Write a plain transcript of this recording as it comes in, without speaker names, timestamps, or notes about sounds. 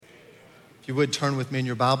If you would turn with me in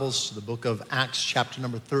your Bibles to the book of Acts chapter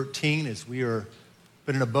number 13 as we are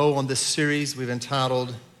putting a bow on this series we've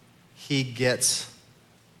entitled, He Gets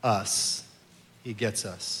Us. He Gets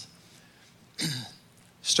Us.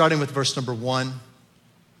 Starting with verse number 1.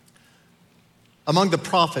 Among the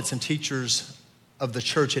prophets and teachers of the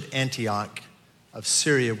church at Antioch of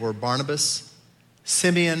Syria were Barnabas,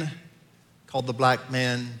 Simeon, called the Black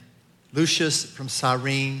Man, Lucius from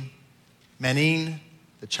Cyrene, Manaen,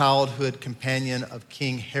 the childhood companion of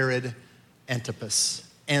King Herod Antipas,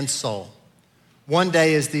 and Saul. One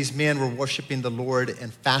day as these men were worshiping the Lord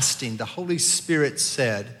and fasting, the Holy Spirit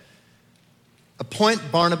said,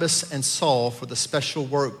 "Appoint Barnabas and Saul for the special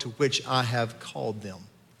work to which I have called them."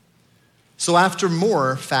 So after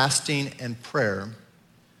more fasting and prayer,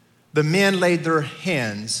 the men laid their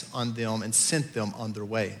hands on them and sent them on their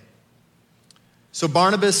way. So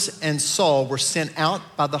Barnabas and Saul were sent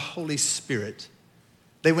out by the Holy Spirit.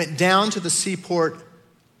 They went down to the seaport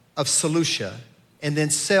of Seleucia and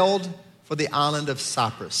then sailed for the island of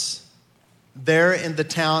Cyprus. There in the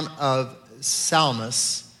town of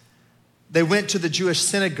Salamis, they went to the Jewish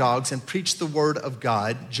synagogues and preached the word of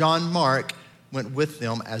God. John Mark went with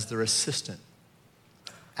them as their assistant.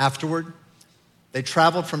 Afterward, they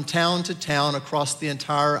traveled from town to town across the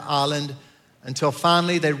entire island until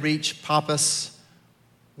finally they reached Paphos,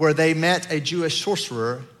 where they met a Jewish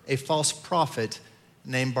sorcerer, a false prophet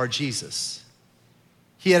named Bar-Jesus.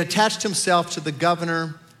 He had attached himself to the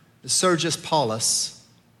governor, Sergius Paulus,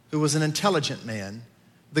 who was an intelligent man.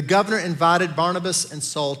 The governor invited Barnabas and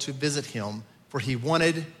Saul to visit him, for he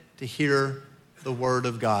wanted to hear the word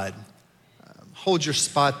of God. Hold your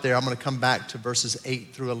spot there. I'm going to come back to verses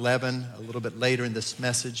 8 through 11 a little bit later in this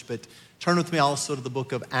message, but turn with me also to the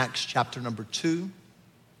book of Acts chapter number 2.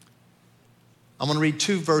 I'm going to read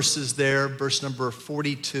two verses there, verse number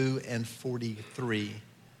 42 and 43.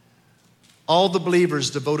 All the believers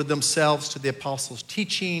devoted themselves to the apostles'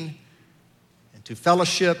 teaching and to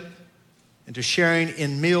fellowship and to sharing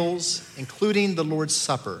in meals, including the Lord's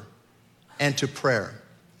Supper, and to prayer.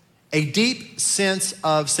 A deep sense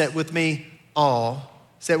of, say it with me, awe,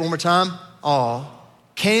 say it one more time, awe,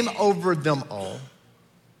 came over them all,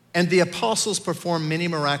 and the apostles performed many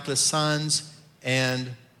miraculous signs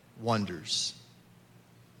and wonders.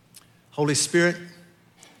 Holy Spirit,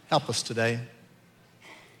 help us today.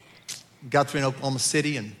 Guthrie in Oklahoma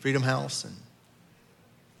City and Freedom House and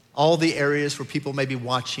all the areas where people may be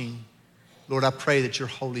watching. Lord, I pray that your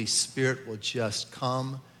Holy Spirit will just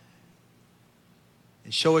come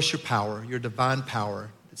and show us your power, your divine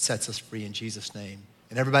power that sets us free in Jesus' name.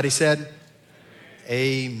 And everybody said,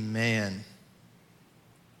 Amen.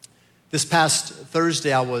 This past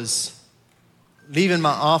Thursday, I was leaving my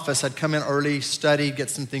office. I'd come in early, study, get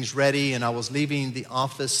some things ready, and I was leaving the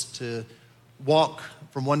office to walk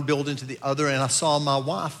from one building to the other, and I saw my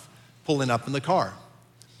wife pulling up in the car.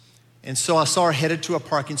 And so I saw her headed to a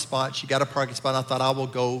parking spot. She got a parking spot, and I thought I will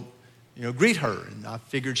go, greet her. And I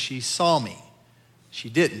figured she saw me. She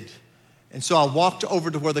didn't. And so I walked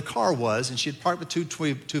over to where the car was, and she had parked with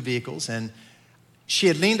two vehicles, and she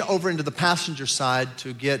had leaned over into the passenger side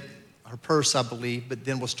to get her purse, I believe, but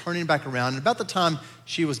then was turning back around. And about the time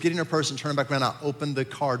she was getting her purse and turning back around, I opened the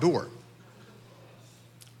car door.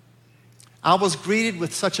 I was greeted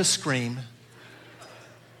with such a scream,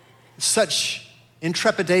 such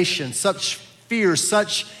intrepidation, such fear,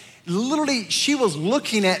 literally, she was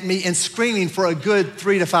looking at me and screaming for a good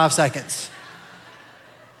 3 to 5 seconds.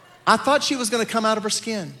 I thought she was going to come out of her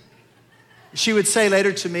skin. She would say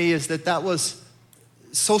later to me that was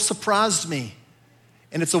so surprised me.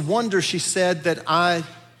 And it's a wonder, she said, that I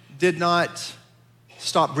did not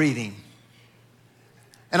stop breathing.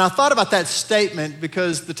 And I thought about that statement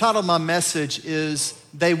because the title of my message is,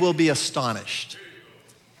 They Will Be Astonished.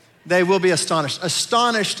 They will be astonished.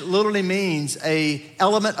 Astonished literally means an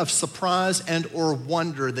element of surprise and or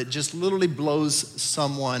wonder that just literally blows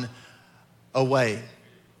someone away.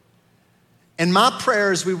 And my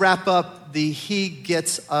prayer as we wrap up the He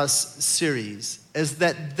Gets Us series is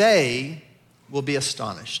that they will be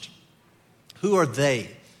astonished. Who are they?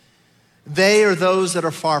 They are those that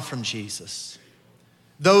are far from Jesus,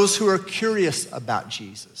 those who are curious about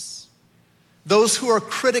Jesus, those who are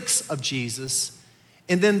critics of Jesus,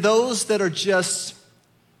 and then those that are just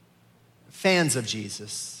fans of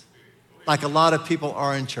Jesus, like a lot of people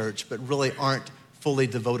are in church, but really aren't fully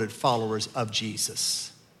devoted followers of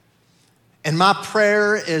Jesus. And my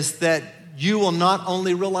prayer is that you will not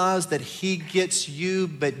only realize that he gets you,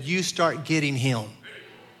 but you start getting him.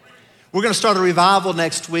 We're going to start a revival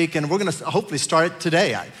next week, and we're going to hopefully start it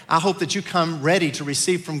today. I hope that you come ready to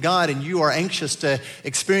receive from God and you are anxious to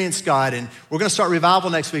experience God. And we're going to start revival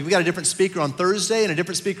next week. We got a different speaker on Thursday and a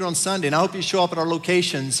different speaker on Sunday. And I hope you show up at our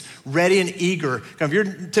locations ready and eager. If you're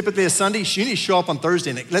typically a Sunday, you need to show up on Thursday.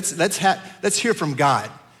 And let's hear from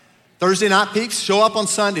God. Thursday night peaks, show up on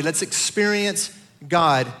Sunday. Let's experience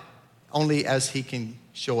God only as he can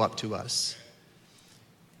show up to us.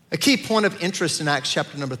 A key point of interest in Acts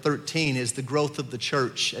chapter number 13 is the growth of the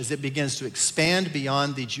church as it begins to expand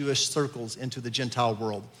beyond the Jewish circles into the Gentile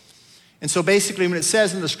world. And so basically when it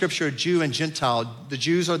says in the scripture Jew and Gentile, the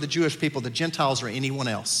Jews are the Jewish people, the Gentiles are anyone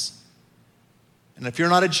else. And if you're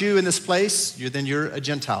not a Jew in this place, then you're a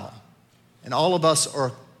Gentile. And all of us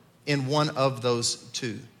are in one of those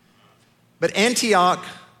two. But Antioch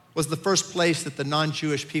was the first place that the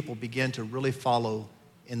non-Jewish people began to really follow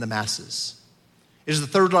in the masses. It is the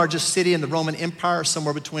third largest city in the Roman Empire,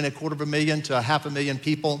 somewhere between 250,000 to 500,000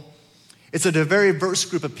 people. It's a very diverse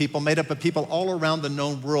group of people made up of people all around the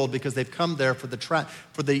known world because they've come there for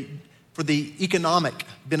the economic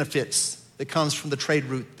benefits that comes from the trade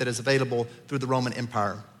route that is available through the Roman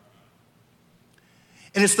Empire.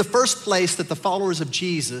 And it's the first place that the followers of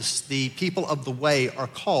Jesus, the people of the way, are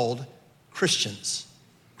called Christians.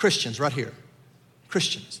 Christians, right here.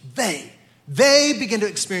 Christians. They begin to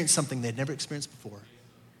experience something they'd never experienced before.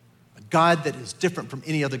 A God that is different from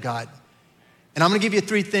any other God. And I'm going to give you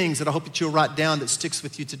 3 things that I hope that you'll write down that sticks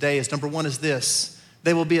with you today. Is number 1 is this: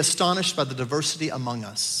 they will be astonished by the diversity among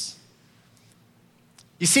us.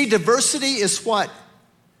 You see, diversity is what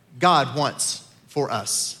God wants for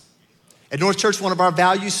us. At North Church, one of our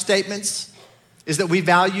value statements is that we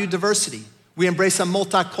value diversity. We embrace a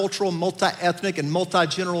multicultural, multi-ethnic, and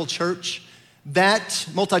multi-generational church. That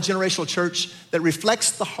multi-generational church that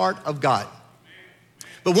reflects the heart of God.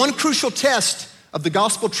 But one crucial test of the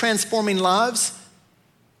gospel transforming lives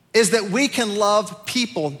is that we can love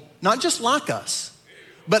people not just like us,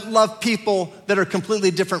 but love people that are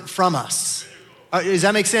completely different from us. Does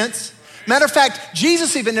that make sense? Matter of fact,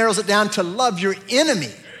 Jesus even narrows it down to love your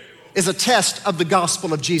enemy is a test of the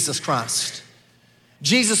gospel of Jesus Christ.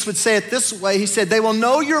 Jesus would say it this way. He said, they will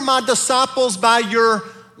know you're my disciples by your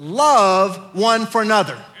love one for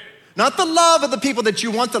another. Not the love of the people that you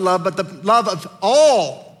want to love, but the love of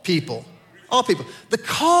all people. All people. The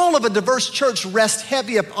call of a diverse church rests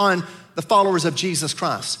heavy upon the followers of Jesus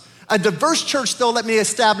Christ. A diverse church, though, let me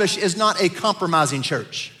establish, is not a compromising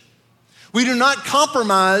church. We do not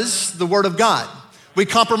compromise the Word of God. We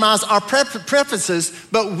compromise our preferences,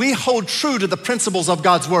 but we hold true to the principles of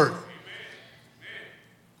God's Word.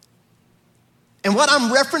 And what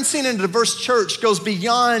I'm referencing in a diverse church goes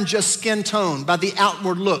beyond just skin tone by the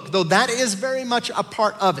outward look, though that is very much a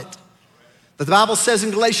part of it. The Bible says in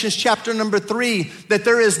Galatians chapter number 3 that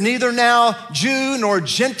there is neither now Jew nor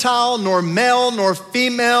Gentile, nor male nor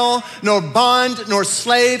female, nor bond nor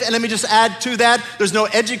slave. And let me just add to that, there's no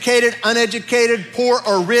educated, uneducated, poor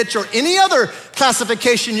or rich or any other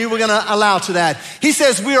classification you were gonna allow to that. He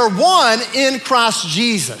says we are one in Christ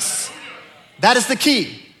Jesus. That is the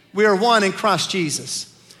key. We are one in Christ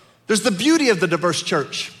Jesus. There's the beauty of the diverse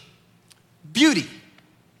church. Beauty.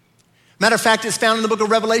 Matter of fact, it's found in the book of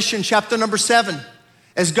Revelation, chapter number 7,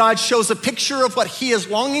 as God shows a picture of what he is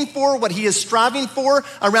longing for, what he is striving for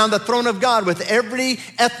around the throne of God with every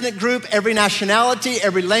ethnic group, every nationality,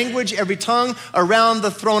 every language, every tongue around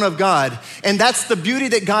the throne of God. And that's the beauty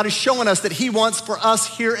that God is showing us that he wants for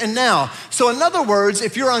us here and now. So in other words,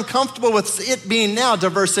 if you're uncomfortable with it being now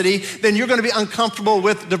diversity, then you're gonna be uncomfortable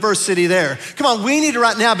with diversity there. Come on, we need to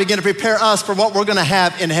right now begin to prepare us for what we're gonna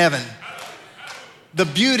have in heaven. The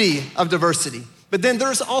beauty of diversity. But then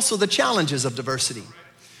there's also the challenges of diversity.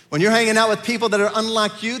 When you're hanging out with people that are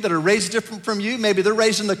unlike you, that are raised different from you, maybe they're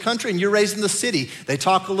raised in the country and you're raised in the city. They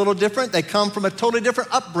talk a little different. They come from a totally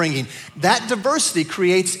different upbringing. That diversity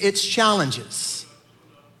creates its challenges.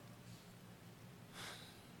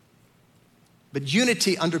 But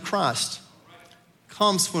unity under Christ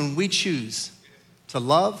comes when we choose to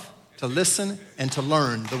love, to listen, and to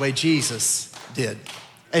learn the way Jesus did.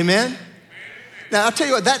 Amen? Now, I'll tell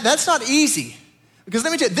you what, that's not easy. Because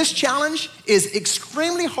let me tell you, this challenge is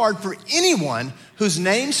extremely hard for anyone whose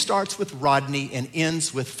name starts with Rodney and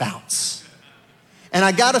ends with Fouts. And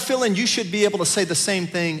I got a feeling you should be able to say the same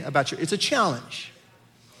thing about it's a challenge.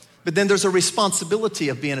 But then there's a responsibility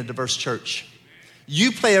of being a diverse church.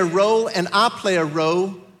 You play a role and I play a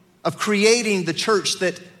role of creating the church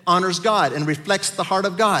that honors God and reflects the heart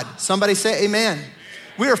of God. Somebody say amen.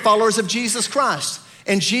 We are followers of Jesus Christ.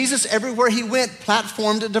 And Jesus, everywhere he went,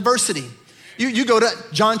 platformed diversity. You go to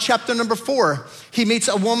John chapter number 4. He meets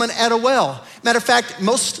a woman at a well. Matter of fact,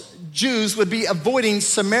 most Jews would be avoiding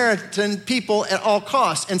Samaritan people at all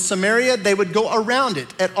costs. In Samaria, they would go around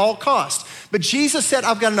it at all costs. But Jesus said,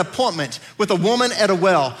 I've got an appointment with a woman at a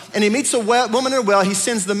well. And he meets a woman at a well. He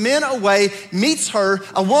sends the men away, meets her,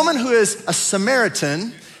 a woman who is a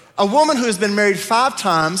Samaritan, a woman who has been married 5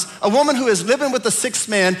 times, a woman who is living with the 6th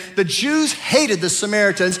man. The Jews hated the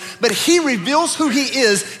Samaritans, but he reveals who he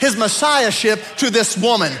is, his messiahship, to this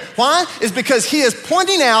woman. Why? It's because he is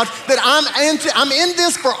pointing out that I'm in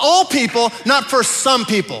this for all people, not for some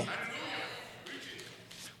people.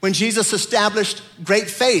 When Jesus established great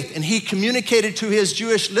faith and he communicated to his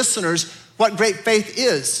Jewish listeners what great faith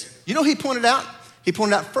is, you know who he pointed out? He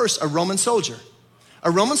pointed out first a Roman soldier. A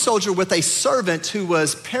Roman soldier with a servant who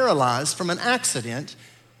was paralyzed from an accident.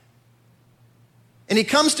 And he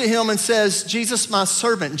comes to him and says, Jesus, my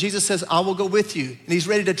servant. And Jesus says, I will go with you. And he's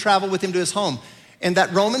ready to travel with him to his home. And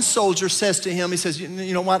that Roman soldier says to him, he says,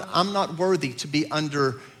 you know what? I'm not worthy to be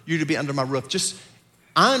under my roof.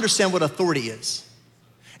 I understand what authority is.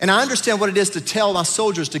 And I understand what it is to tell my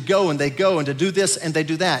soldiers to go, and to do this, and they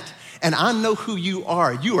do that. And I know who you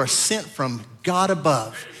are. You are sent from God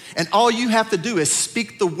above. And all you have to do is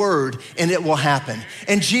speak the word and it will happen.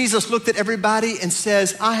 And Jesus looked at everybody and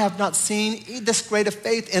says, I have not seen this great of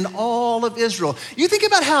faith in all of Israel. You think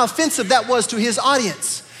about how offensive that was to his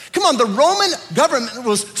audience. Come on, the Roman government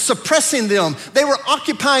was suppressing them. They were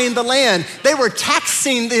occupying the land. They were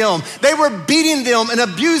taxing them. They were beating them and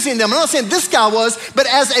abusing them. I'm not saying this guy was, but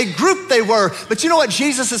as a group they were. But you know what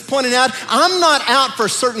Jesus is pointing out? I'm not out for a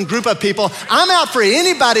certain group of people. I'm out for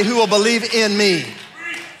anybody who will believe in me.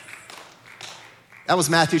 That was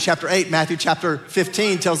Matthew chapter 8. Matthew chapter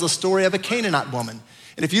 15 tells the story of a Canaanite woman.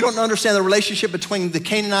 And if you don't understand the relationship between the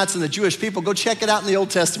Canaanites and the Jewish people, go check it out in the Old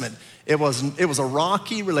Testament. It was a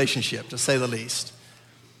rocky relationship, to say the least.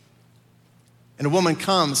 And a woman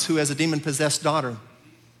comes who has a demon-possessed daughter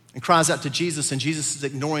and cries out to Jesus, and Jesus is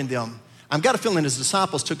ignoring them. I've got a feeling his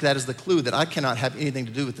disciples took that as the clue that I cannot have anything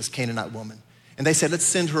to do with this Canaanite woman. And they said, let's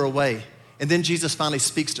send her away. And then Jesus finally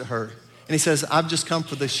speaks to her. And he says, I've just come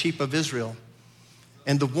for the sheep of Israel.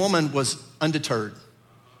 And the woman was undeterred.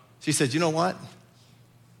 She said, you know what?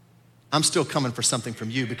 I'm still coming for something from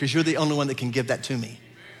you because you're the only one that can give that to me.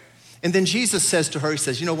 And then Jesus says to her, he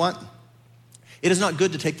says, you know what? It is not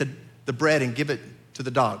good to take the bread and give it to the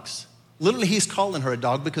dogs. Literally, he's calling her a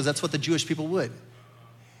dog because that's what the Jewish people would.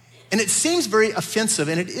 And it seems very offensive,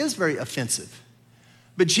 and it is very offensive.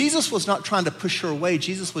 But Jesus was not trying to push her away.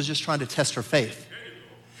 Jesus was just trying to test her faith.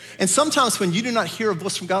 And sometimes when you do not hear a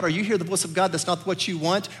voice from God, or you hear the voice of God that's not what you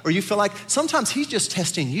want, or you feel like, sometimes he's just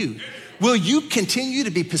testing you. Will you continue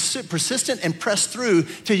to be persistent and press through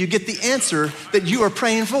till you get the answer that you are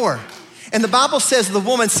praying for? And the Bible says, the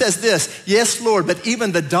woman says this, yes, Lord, but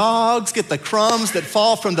even the dogs get the crumbs that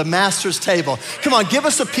fall from the master's table. Come on, give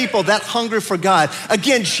us a people that hungry for God.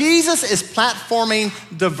 Again, Jesus is platforming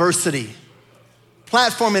diversity.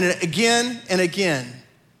 Platforming it again and again.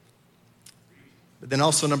 But then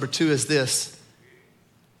also number 2 is this.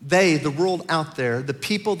 They, the world out there, the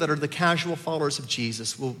people that are the casual followers of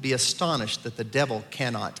Jesus will be astonished that the devil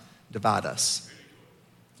cannot divide us.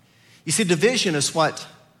 You see, division is what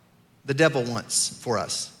the devil wants for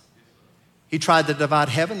us. He tried to divide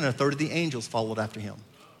heaven, and a third of the angels followed after him.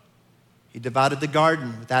 He divided the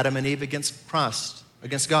garden with Adam and Eve against Christ,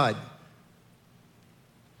 against God.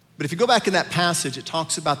 But if you go back in that passage, it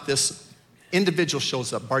talks about this individual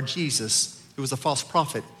shows up, Bar-Jesus, who was a false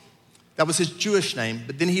prophet. That was his Jewish name,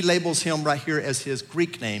 but then he labels him right here as his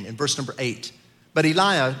Greek name in verse number 8. But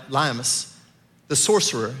Eliamus, the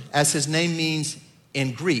sorcerer, as his name means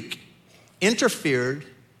in Greek, interfered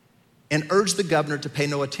and urged the governor to pay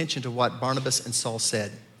no attention to what Barnabas and Saul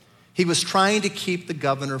said. He was trying to keep the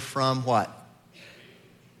governor from what?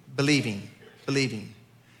 Believing.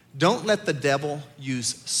 Don't let the devil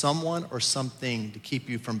use someone or something to keep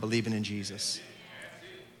you from believing in Jesus.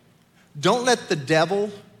 Don't let the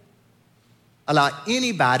devil allow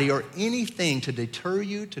anybody or anything to deter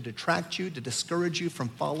you, to detract you, to discourage you from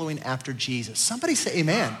following after Jesus. Somebody say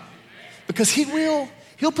amen. Because he'll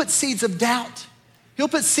put seeds of doubt. He'll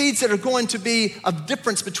put seeds that are going to be of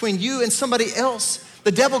difference between you and somebody else.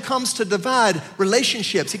 The devil comes to divide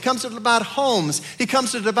relationships. He comes to divide homes. He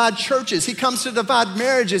comes to divide churches. He comes to divide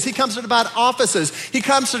marriages. He comes to divide offices. He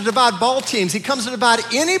comes to divide ball teams. He comes to divide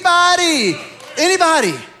anybody.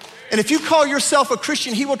 And if you call yourself a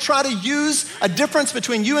Christian, he will try to use a difference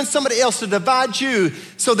between you and somebody else to divide you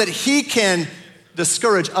so that he can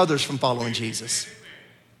discourage others from following Jesus.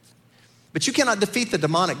 But you cannot defeat the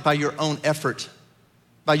demonic by your own effort,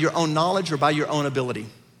 by your own knowledge, or by your own ability.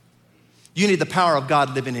 You need the power of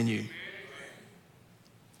God living in you.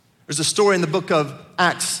 There's a story in the book of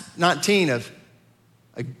Acts 19 of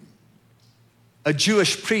a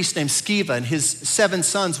Jewish priest named Sceva, and his 7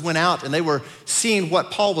 sons went out and they were seeing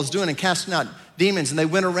what Paul was doing and casting out demons, and they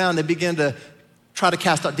went around, they began to try to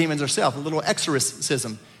cast out demons themselves, a little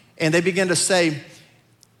exorcism. And they began to say,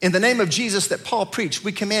 in the name of Jesus that Paul preached,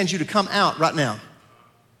 we command you to come out right now.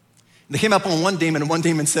 And they came up on one demon, and one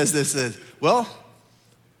demon says this, well,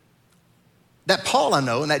 that Paul I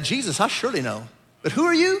know and that Jesus I surely know, but who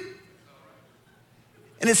are you?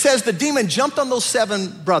 And it says the demon jumped on those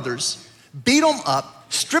 7 brothers, beat them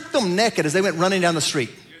up, stripped them naked as they went running down the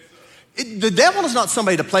street. The devil is not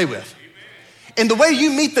somebody to play with. And the way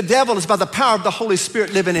you meet the devil is by the power of the Holy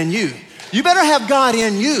Spirit living in you. You better have God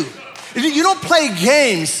in you. You don't play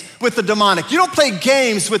games with the demonic. You don't play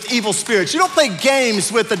games with evil spirits. You don't play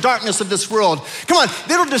games with the darkness of this world. Come on,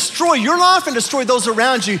 it'll destroy your life and destroy those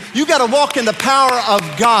around you. You gotta walk in the power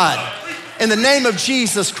of God in the name of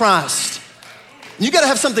Jesus Christ. You gotta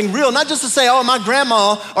have something real, not just to say, oh, my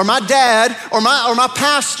grandma or my dad or my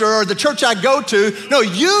pastor or the church I go to. No,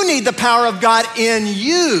 you need the power of God in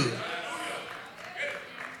you.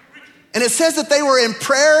 And it says that they were in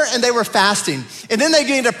prayer and they were fasting. And then they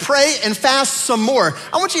began to pray and fast some more.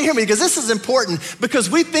 I want you to hear me because this is important, because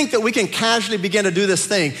we think that we can casually begin to do this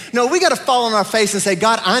thing. No, we gotta fall on our face and say,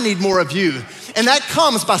 God, I need more of you. And that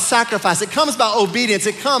comes by sacrifice. It comes by obedience.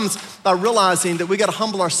 It comes by realizing that we gotta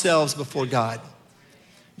humble ourselves before God.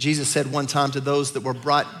 Jesus said one time to those that were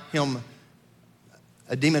brought him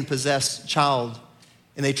a demon-possessed child,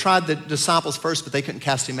 and they tried the disciples first, but they couldn't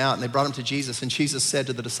cast him out, and they brought him to Jesus, and Jesus said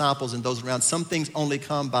to the disciples and those around, some things only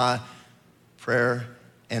come by prayer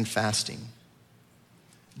and fasting.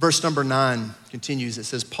 Verse number 9 continues. It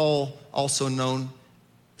says, Saul, also known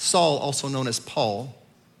as Paul,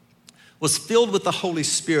 was filled with the Holy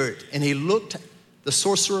Spirit, and he looked the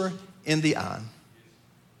sorcerer in the eye.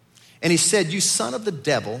 And he said, you son of the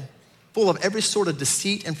devil, full of every sort of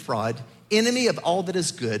deceit and fraud, enemy of all that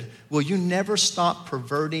is good, will you never stop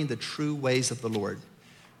perverting the true ways of the Lord?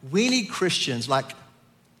 We need Christians like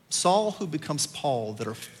Saul, who becomes Paul, that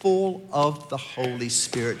are full of the Holy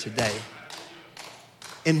Spirit today.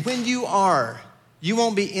 And when you are, you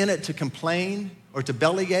won't be in it to complain or to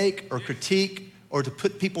bellyache or critique or to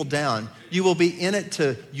put people down. You will be in it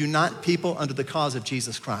to unite people under the cause of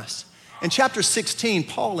Jesus Christ. In chapter 16,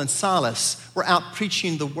 Paul and Silas were out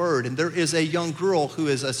preaching the word, and there is a young girl who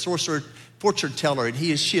is a sorcerer, fortune teller, and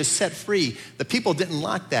she is set free. The people didn't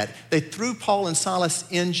like that. They threw Paul and Silas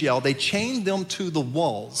in jail. They chained them to the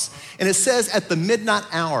walls. And it says at the midnight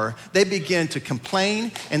hour, they began to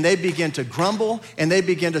complain, and they began to grumble, and they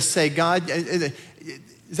began to say, God, is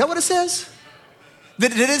that what it says?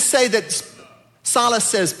 Did it say that Silas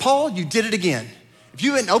says, Paul, you did it again. If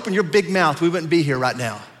you hadn't opened your big mouth, we wouldn't be here right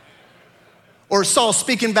now. Or Saul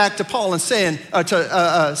speaking back to Paul and saying,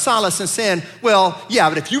 to Silas and saying, well, yeah,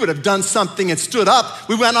 but if you would have done something and stood up,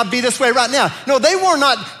 we might not be this way right now. No, they were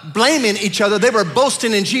not blaming each other. They were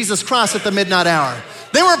boasting in Jesus Christ at the midnight hour.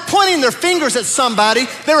 They weren't pointing their fingers at somebody.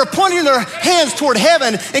 They were pointing their hands toward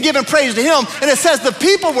heaven and giving praise to him. And it says the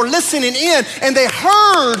people were listening in and they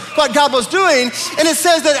heard what God was doing. And it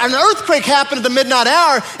says that an earthquake happened at the midnight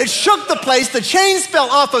hour. It shook the place. The chains fell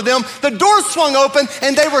off of them. The doors swung open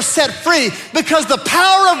and they were set free, because the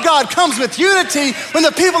power of God comes with unity when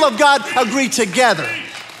the people of God agree together.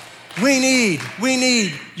 We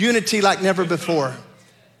need unity like never before.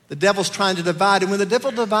 The devil's trying to divide, and when the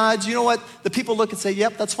devil divides, you know what? The people look and say,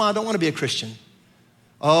 yep, that's why I don't want to be a Christian.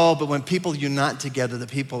 Oh, but when people unite together,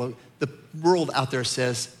 the world out there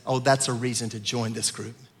says, oh, that's a reason to join this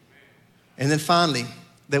group. And then finally,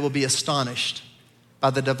 they will be astonished by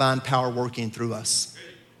the divine power working through us.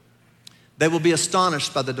 They will be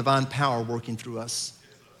astonished by the divine power working through us.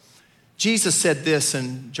 Jesus said this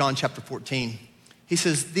in John chapter 14. He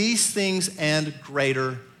says, these things and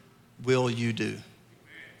greater will you do.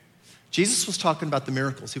 Jesus was talking about the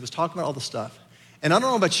miracles. He was talking about all the stuff. And I don't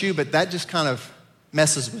know about you, but that just kind of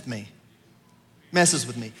messes with me.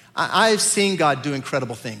 I've seen God do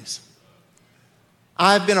incredible things.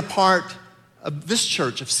 I've been a part of this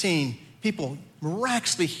church of seeing people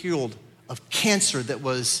miraculously healed of cancer that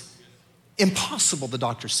was impossible, the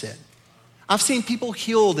doctor said. I've seen people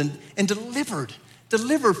healed and delivered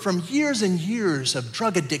from years and years of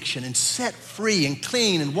drug addiction and set free and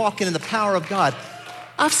clean and walking in the power of God.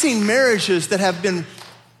 I've seen marriages that have been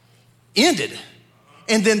ended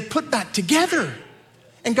and then put back together,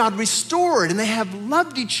 and God restored, and they have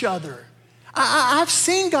loved each other. I've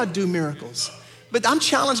seen God do miracles, but I'm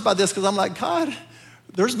challenged by this because I'm like, God,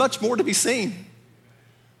 there's much more to be seen.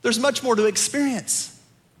 There's much more to experience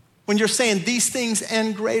when you're saying these things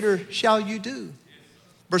and greater shall you do.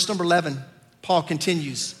 Verse number 11, Paul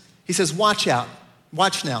continues. He says, watch out,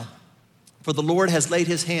 watch now, for the Lord has laid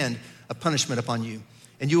his hand of punishment upon you,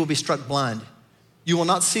 and you will be struck blind. You will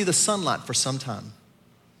not see the sunlight for some time.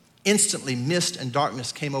 Instantly, mist and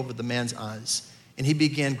darkness came over the man's eyes, and he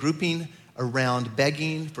began groping around,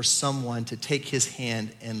 begging for someone to take his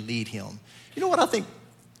hand and lead him. You know what I think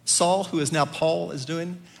Saul, who is now Paul, is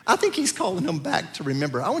doing? I think he's calling him back to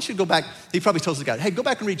remember. I want you to go back. He probably told the guy, hey, go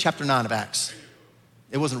back and read chapter 9 of Acts.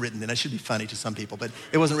 It wasn't written then. It should be funny to some people, but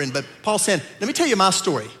it wasn't written. But Paul said, let me tell you my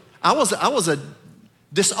story. I was a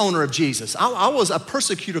dishonor of Jesus. I was a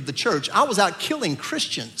persecutor of the church. I was out killing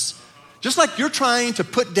Christians. Just like you're trying to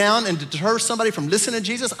put down and deter somebody from listening to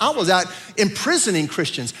Jesus, I was out imprisoning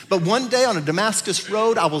Christians. But one day on a Damascus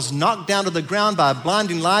road, I was knocked down to the ground by a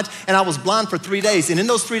blinding light, and I was blind for 3 days. And in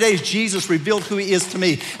those 3 days, Jesus revealed who he is to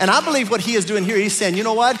me. And I believe what he is doing here, he's saying, you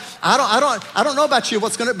know what? I don't know about you,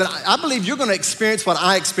 but I believe you're gonna experience what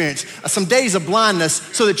I experienced. Some days of blindness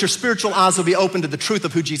so that your spiritual eyes will be open to the truth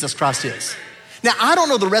of who Jesus Christ is. Now, I don't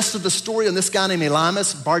know the rest of the story on this guy named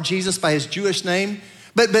Elymas, Bar Jesus by his Jewish name.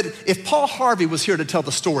 But if Paul Harvey was here to tell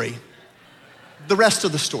the story, the rest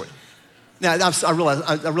of the story. Now, I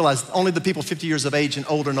realize only the people 50 years of age and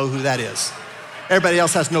older know who that is. Everybody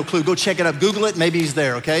else has no clue. Go check it up, Google it, maybe he's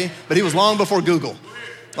there, okay? But he was long before Google,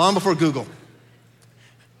 long before Google.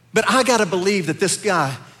 But I gotta believe that this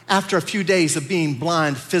guy, after a few days of being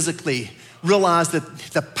blind physically, realized that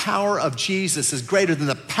the power of Jesus is greater than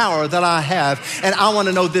the power that I have, and I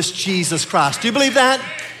wanna know this Jesus Christ. Do you believe that?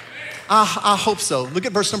 I hope so. Look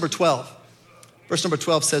at verse number 12. Verse number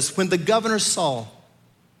 12 says, when the governor saw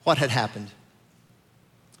what had happened,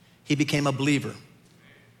 he became a believer,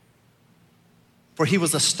 for he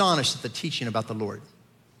was astonished at the teaching about the Lord.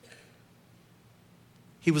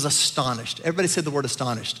 He was astonished. Everybody said the word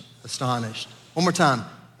astonished. Astonished. One more time,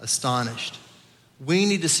 astonished. We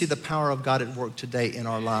need to see the power of God at work today in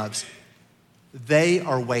our lives. They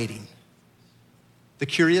are waiting. The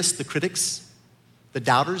curious, the critics, the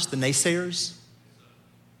doubters, the naysayers,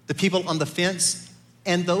 the people on the fence,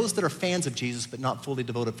 and those that are fans of Jesus but not fully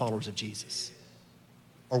devoted followers of Jesus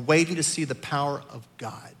are waiting to see the power of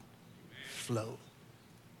God flow.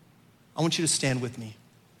 I want you to stand with me.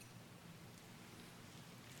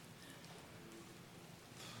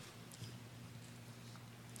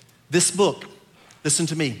 This book, listen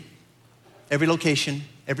to me, every location,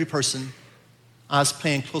 every person, eyes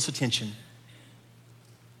paying close attention.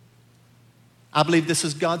 I believe this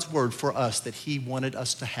is God's word for us that he wanted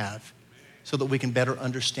us to have so that we can better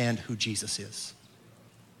understand who Jesus is.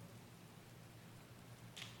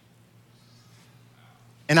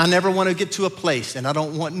 And I never want to get to a place, and I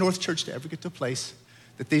don't want North Church to ever get to a place,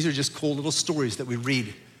 that these are just cool little stories that we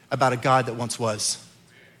read about a God that once was.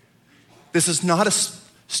 This is not a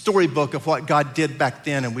storybook of what God did back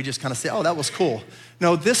then and we just kind of say, oh, that was cool.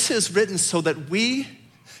 No, this is written so that we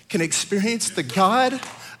can experience the God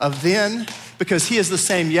of then, because he is the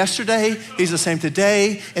same yesterday, he's the same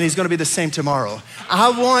today, and he's gonna be the same tomorrow. I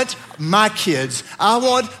want my kids, I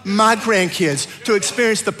want my grandkids to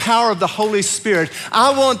experience the power of the Holy Spirit.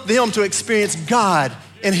 I want them to experience God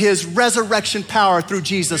and his resurrection power through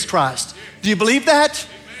Jesus Christ. Do you believe that?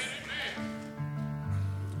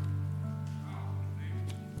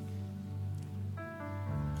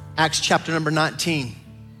 Acts chapter number 19,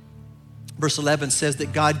 verse 11 says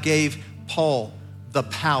that God gave Paul the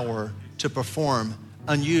power to perform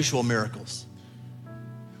unusual miracles.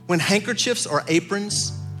 When handkerchiefs or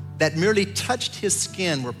aprons that merely touched his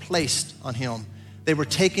skin were placed on him, they were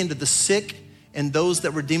taken to the sick and those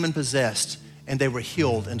that were demon-possessed, and they were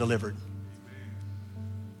healed and delivered.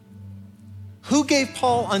 Who gave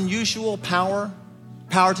Paul unusual power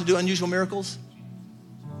to do unusual miracles?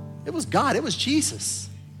 It was God, it was Jesus.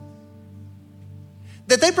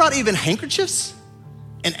 That they brought even handkerchiefs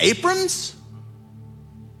and aprons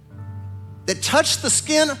that touched the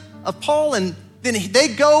skin of Paul, and then they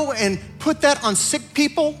go and put that on sick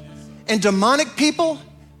people and demonic people.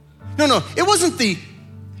 No, it wasn't the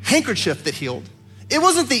handkerchief that healed. It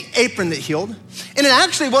wasn't the apron that healed. And it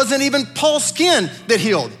actually wasn't even Paul's skin that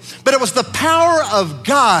healed. But it was the power of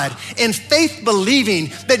God and faith believing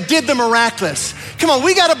that did the miraculous. Come on,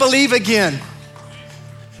 we gotta believe again.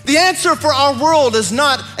 The answer for our world is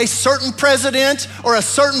not a certain president or a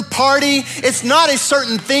certain party. It's not a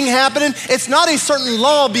certain thing happening. It's not a certain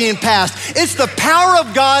law being passed. It's the power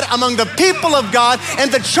of God among the people of God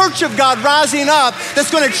and the church of God rising up that's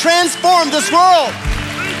going to transform this world.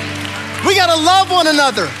 We got to love one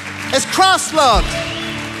another as Christ loved.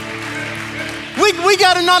 We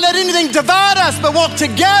got to not let anything divide us, but walk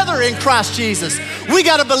together in Christ Jesus. We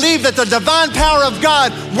got to believe that the divine power of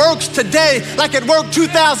God works today like it worked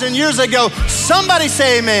 2,000 years ago. Somebody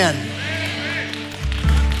say amen.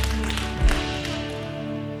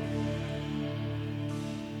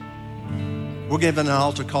 We're giving an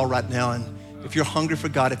altar call right now, and if you're hungry for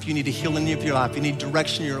God, if you need a healing in your life, you need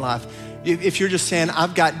direction in your life, if you're just saying,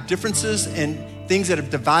 I've got differences and things that have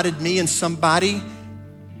divided me and somebody,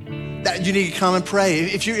 that you need to come and pray.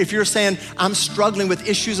 If you're saying, I'm struggling with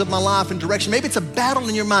issues of my life and direction, maybe it's a battle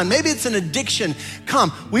in your mind, maybe it's an addiction,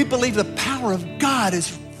 come. We believe the power of God is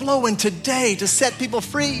flowing today to set people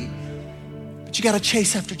free, but you got to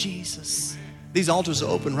chase after Jesus. These altars are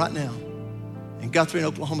open right now. In Guthrie, in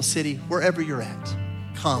Oklahoma City, wherever you're at,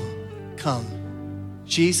 come.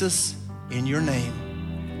 Jesus, in your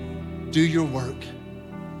name, do your work,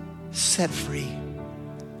 set free.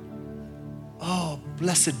 Oh,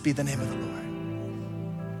 blessed be the name of the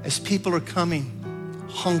Lord. As people are coming,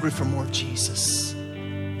 hungry for more of Jesus,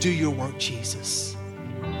 do your work, Jesus.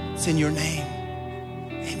 It's in your name.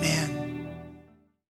 Amen.